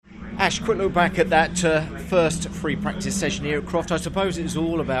Ash, quick look back at that first free practice session here at Croft. I suppose it was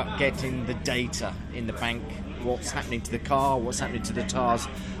all about getting the data in the bank, what's happening to the car, what's happening to the tyres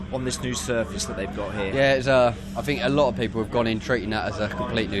on this new surface that they've got here. Yeah, it's I think a lot of people have gone in treating that as a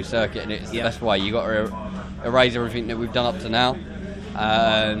complete new circuit, and that's why you got to erase everything that we've done up to now.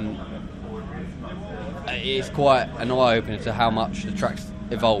 It's quite an eye-opener to how much the track's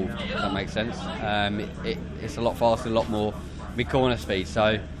evolved, if that makes sense. It's a lot faster, a lot more mid-corner speed,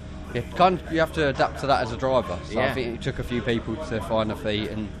 so you have to adapt to that as a driver. So I think it took a few people to find her feet,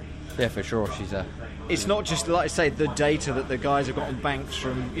 and yeah, for sure she's a... It's not just, like I say, the data that the guys have got on banks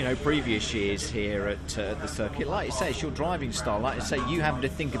from previous years here at the circuit. Like you say, it's your driving style. Like I say, you having to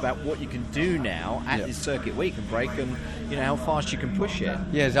think about what you can do now at this circuit where you can brake and how fast you can push it.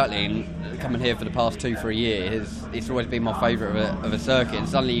 Yeah, exactly. And coming here for the past 2-3 years, it's always been my favourite of a circuit. And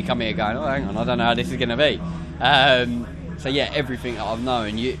suddenly you come here going, oh, hang on, I don't know how this is going to be. So yeah, everything that I've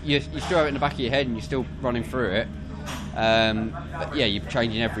known, you still have it in the back of your head and you're still running through it. But yeah, you're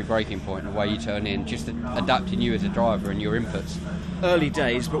changing every braking point the way you turn in, just adapting you as a driver and your inputs. Early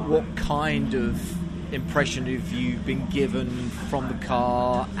days, but what kind of impression have you been given from the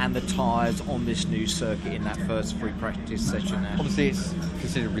car and the tyres on this new circuit in that first free practice session now? Obviously it's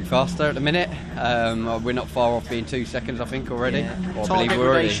considerably faster at the minute. We're not far off being 2 seconds, I think, already. Or tyre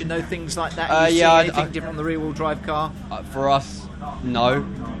degradation, though, things like that. Anything different on the rear-wheel drive car? For us, no.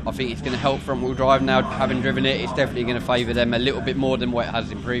 I think it's going to help front-wheel drive now. Having driven it, it's definitely going to favour them a little bit more than what it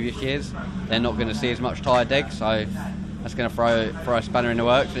has in previous years. They're not going to see as much tyre deg, so that's going to throw a spanner in the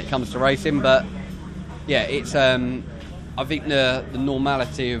works when it comes to racing. But yeah, it's I think the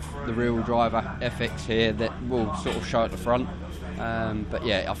normality of the rear-wheel drive FX here that will sort of show at the front. But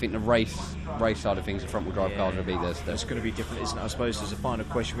yeah, I think the race side of things, the front-wheel drive cars will be there still. It's going to be different, isn't it? I suppose as a final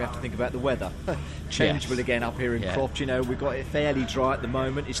question, we have to think about the weather. Changeable again up here in Croft. We've got it fairly dry at the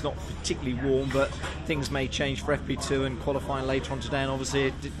moment. It's not particularly warm, but things may change for FP2 and qualifying later on today, and obviously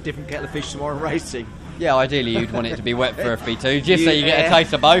a different kettle of fish tomorrow racing. Yeah, ideally you'd want it to be wet for FP2, just so you get a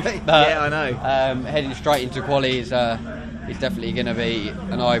taste of both. But, yeah, I know. Heading straight into quali is definitely going to be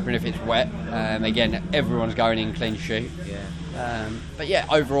an eye-opener if it's wet. Again, everyone's going in clean sheet. But yeah,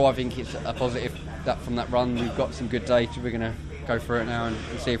 overall I think it's a positive that from that run. We've got some good data. We're going to go through it now and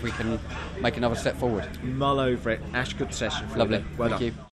see if we can make another step forward. Mull over it. Ash, good session. Lovely. Well Thank done. you.